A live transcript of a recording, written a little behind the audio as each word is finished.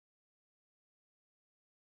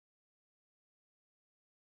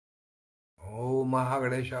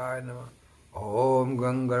महागणेशाय नमः। ओम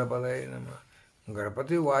गं गणपतये नमः।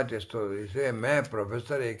 गणपति वाच स्टोरी से मैं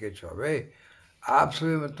प्रोफेसर a.k.chaubey आप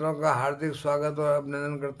सभी मित्रों का हार्दिक स्वागत और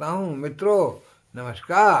अभिनंदन करता हूँ। मित्रों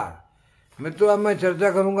नमस्कार। मित्रों अब मैं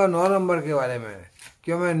चर्चा करूँगा 9 नंबर के बारे में।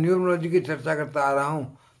 क्यों मैं न्यूमरोलॉजी की चर्चा करता आ रहा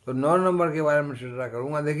हूँ तो 9 नंबर के बारे में चर्चा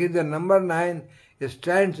करूँगा। देखिए the number 9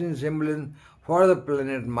 stands in symbolism for the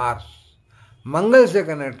planet Mars. मंगल से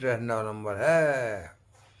कनेक्टेड 9 नंबर है।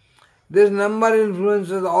 This number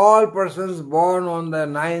influences all persons born on the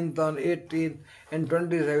 9th, on 18th and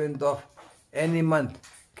 27th of any month.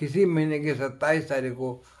 किसी महीने की 27 तारीख को,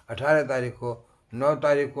 18 तारीख को, 9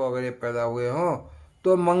 तारीख को अगर ये पैदा हुए हों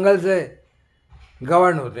तो मंगल से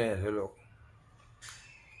गवर्न होते हैं ऐसे लोग।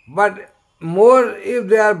 But more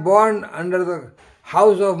if they are born under the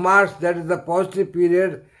house of Mars, that is the positive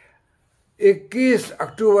period 21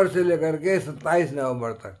 अक्टूबर से लेकर के 27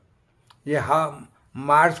 नवंबर तक। ये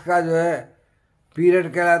मार्च का जो है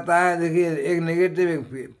पीरियड कहलाता है। देखिए एक नेगेटिव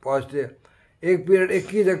एक पॉजिटिव। एक पीरियड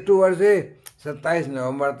 21 अक्टूबर से 27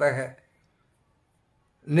 नवंबर तक है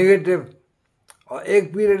नेगेटिव, और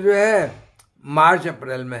एक पीरियड जो है मार्च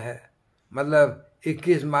अप्रैल में है, मतलब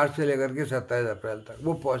 21 मार्च से लेकर के 27 अप्रैल तक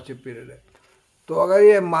वो पॉजिटिव पीरियड है। तो अगर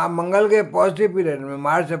ये मंगल के पॉजिटिव पीरियड में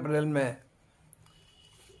मार्च अप्रैल में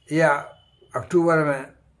या अक्टूबर में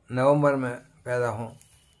नवंबर में पैदा हों,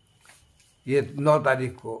 ये 9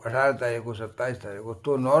 तारीख को, 18 तारीख को, 27 तारीख को,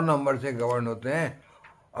 तो 9 नंबर से गवर्न होते हैं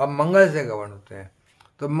और मंगल से गवर्न होते हैं।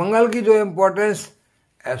 तो मंगल की जो इम्पोर्टेंस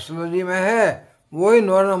एस्ट्रोलॉजी में है वही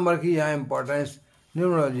 9 नंबर की यहाँ इम्पोर्टेंस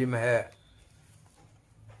न्यूमरोलॉजी में है।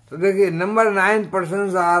 तो देखिए number 9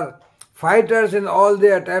 persons are fighters in all they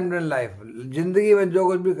attempt in life. जिंदगी में जो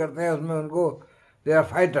कुछ भी करते हैं उसमें उनको they are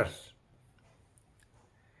fighters.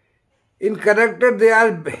 In character they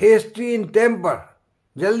are hasty in temper,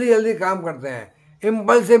 जल्दी जल्दी काम करते हैं।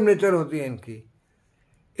 इम्पल्सिव नेचर होती है इनकी।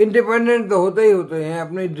 इंडिपेंडेंट तो होते ही होते हैं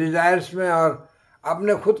अपनी डिजायर्स में और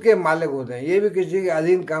अपने खुद के मालिक होते हैं। ये भी किसी के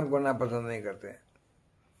अधीन काम करना पसंद नहीं करते हैं।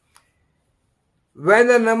 When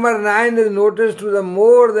the number 9 is noticed to the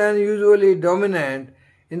more than usually dominant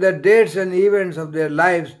in the dates and events of their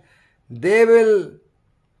lives, they will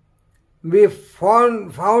be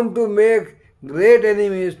found to make great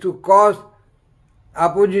enemies to cause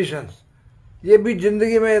oppositions. ये भी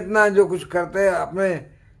जिंदगी में इतना जो कुछ करते हैं अपने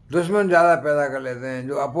दुश्मन ज़्यादा पैदा कर लेते हैं,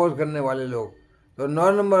 जो अपोज करने वाले लोग। तो 9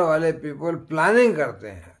 नंबर वाले पीपल प्लानिंग करते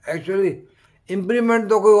हैं। एक्चुअली इम्प्लीमेंट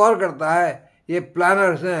तो कोई और करता है, ये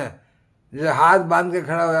प्लानर्स हैं। जैसे हाथ बांध के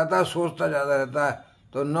खड़ा हो जाता है, सोचता ज़्यादा रहता है।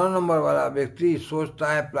 तो 9 नंबर वाला व्यक्ति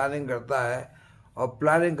सोचता है, प्लानिंग करता है और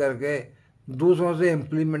प्लानिंग करके दूसरों से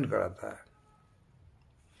इम्प्लीमेंट कराता है।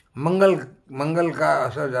 मंगल का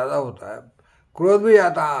असर ज़्यादा होता है। क्रोध भी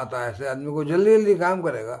आता है ऐसे आदमी को, जल्दी जल्दी काम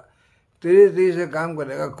करेगा, तेजी से काम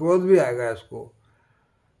करेगा, क्रोध भी आएगा इसको।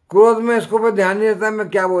 क्रोध में इसको पर ध्यान नहीं रहता मैं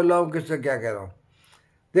क्या बोल रहा हूँ, किससे क्या कह रहा हूँ।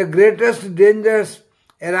 The greatest dangers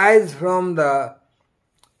arise from the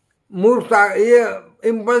मूर्खता। ये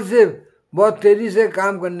इम्पल्सिव बहुत तेजी से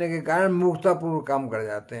काम करने के कारण मूर्खतापूर्वक काम कर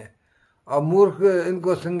जाते हैं। और मूर्ख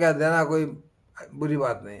इनको संज्ञा देना कोई बुरी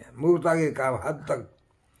बात नहीं है, मूर्खता के काम हद तक।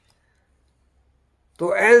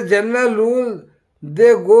 तो as general rule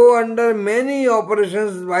they go under many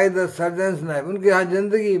operations by the surgeons knife. उनके यहाँ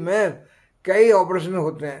जिंदगी में कई ऑपरेशन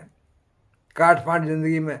होते हैं, काट फाट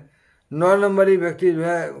जिंदगी में। 9 नंबरी व्यक्ति जो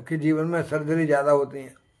है कि जीवन में सर्जरी ज़्यादा होती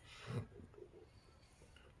हैं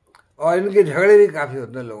और इनके झगड़े भी काफ़ी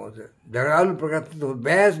होते हैं लोगों से। झगड़ालू प्रकृति तो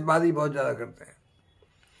बहसबाजी बहुत ज़्यादा करते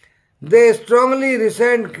हैं। दे स्ट्रांगली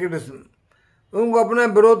रिसेंट क्रिटिसिज्म। उनको अपना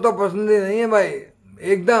विरोध तो पसंद ही नहीं है भाई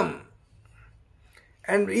एकदम।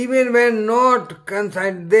 And even when not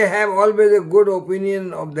concerned, they have always a good opinion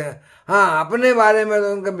of them. हाँ, अपने बारे में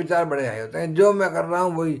तो उनका विचार बड़े हाई होते हैं। जो मैं कर रहा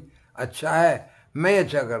हूँ वही अच्छा है, मैं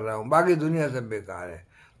अच्छा कर रहा हूँ, बाकी दुनिया सब बेकार है।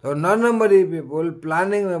 तो 9 नंबरी पीपल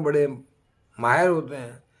प्लानिंग में बड़े माहिर होते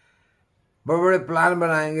हैं। बड़े बड़े प्लान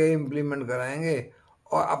बनाएंगे, इम्प्लीमेंट कराएंगे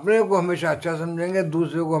और अपने को हमेशा अच्छा समझेंगे,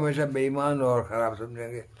 दूसरे को हमेशा बेईमान और ख़राब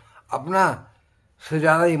समझेंगे। अपना से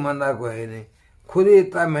ज़्यादा ईमानदार कोई है नहीं। खुद ही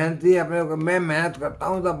इतना मेहनती है अपने को। मैं मेहनत करता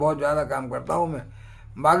हूँ तो बहुत ज़्यादा काम करता हूँ मैं,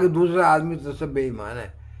 बाकी दूसरा आदमी तो सब बेईमान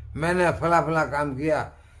है। मैंने फला काम किया।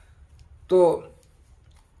 तो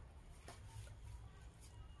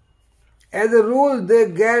as a rule they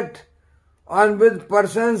get on with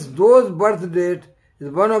persons those birth date is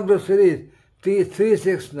one of the series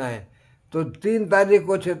 369। तो 3 तारीख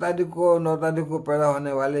को, 6 तारीख को, 9 तारीख को पैदा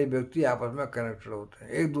होने वाले व्यक्ति आपस में कनेक्टेड होते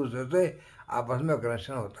हैं। एक दूसरे से आपस में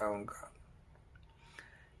कनेक्शन होता है उनका।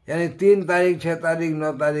 यानी 3 तारीख, 6 तारीख,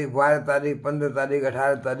 9 तारीख, 12 तारीख, 15 तारीख,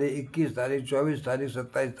 18 तारीख, 21 तारीख, 24 तारीख,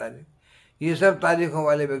 27 तारीख, ये सब तारीखों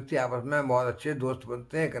वाले व्यक्ति आपस में बहुत अच्छे दोस्त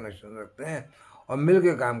बनते हैं, कनेक्शन रखते हैं और मिल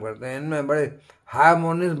के काम करते हैं। इनमें बड़े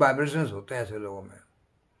हारमोनियस वाइब्रेशंस होते हैं ऐसे लोगों में।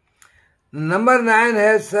 Number 9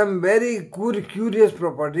 has some very curious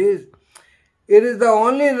properties. It is the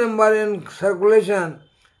only number in circulation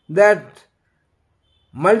that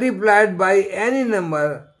multiplied by any number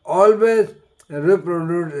always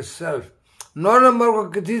reproduce itself. 9 number को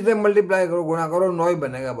किसी से मल्टीप्लाई करो, गुणा करो, 9 ही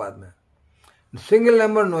बनेगा बाद में, सिंगल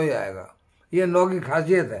नंबर 9 ही आएगा। ये 9 की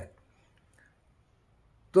खासियत है।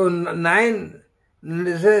 तो 9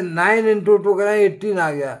 जैसे 9 इंटू 2 करें 18 आ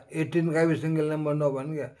गया, 18 का भी सिंगल नंबर 9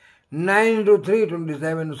 बन गया। 9 इंटू 3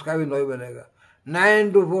 27, उसका भी 9 ही बनेगा। 9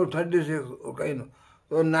 इंटू 4 36, उसका ही 9।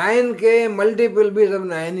 तो 9 के मल्टीपल भी सब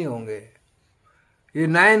 9 ही होंगे। ये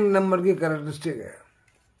 9 नंबर की कैरेक्टरिस्टिक है।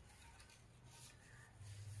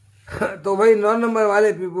 तो भाई 9 नंबर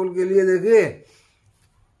वाले पीपल के लिए देखिए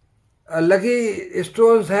लकी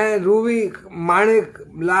स्टोन्स हैं रूबी, माणिक,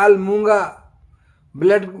 लाल मूंगा,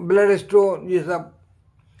 ब्लड स्टोन, ये सब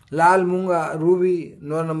लाल मूंगा, रूबी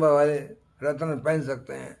 9 नंबर वाले रत्न पहन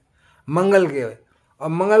सकते हैं मंगल के। और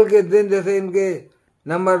मंगल के दिन जैसे इनके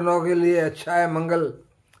नंबर 9 के लिए अच्छा है, मंगल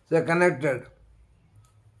से कनेक्टेड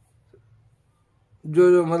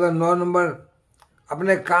जो मतलब 9 नंबर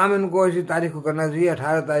अपने काम इनको इसी तारीख को करना चाहिए,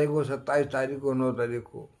 18 तारीख को, 27 तारीख को, 9 तारीख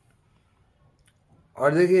को।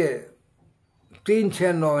 और देखिए 3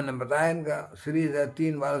 6 9 मैंने बताया इनका सीरीज है,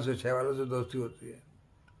 3 वालों से 6 वालों से दोस्ती होती है।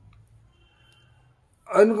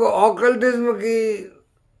 और इनको ऑकल्टिज्म की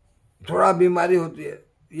थोड़ा बीमारी होती है,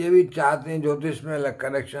 ये भी चाहते हैं ज्योतिष में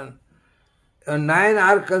connection. 9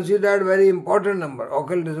 are considered very important number.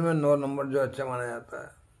 Occultism में 9 नंबर जो अच्छा माना जाता है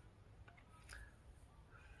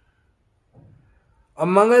और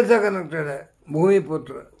मंगल से कनेक्टेड है, भूमि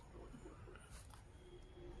पुत्र।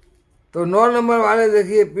 तो 9 नंबर वाले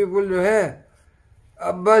देखिए पीपल जो है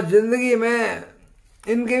अब बस जिंदगी में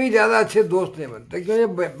इनके भी ज़्यादा अच्छे दोस्त नहीं बनते, क्योंकि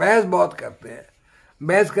बहस बहुत करते हैं,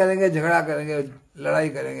 बहस करेंगे, झगड़ा करेंगे, लड़ाई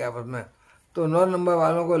करेंगे आपस में। तो 9 नंबर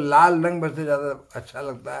वालों को लाल रंग बस से ज़्यादा अच्छा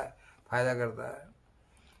लगता है, फायदा करता है।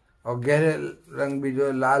 और गहरे रंग भी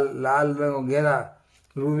जो लाल रंग और गहरा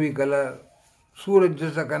रूबी कलर, सूरज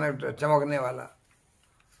जैसा कनेक्ट चमकने वाला।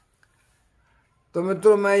 तो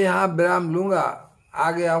मित्रों मैं यहाँ विराम लूँगा,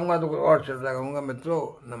 आगे आऊँगा तो कुछ और चर्चा करूँगा। मित्रों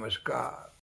नमस्कार।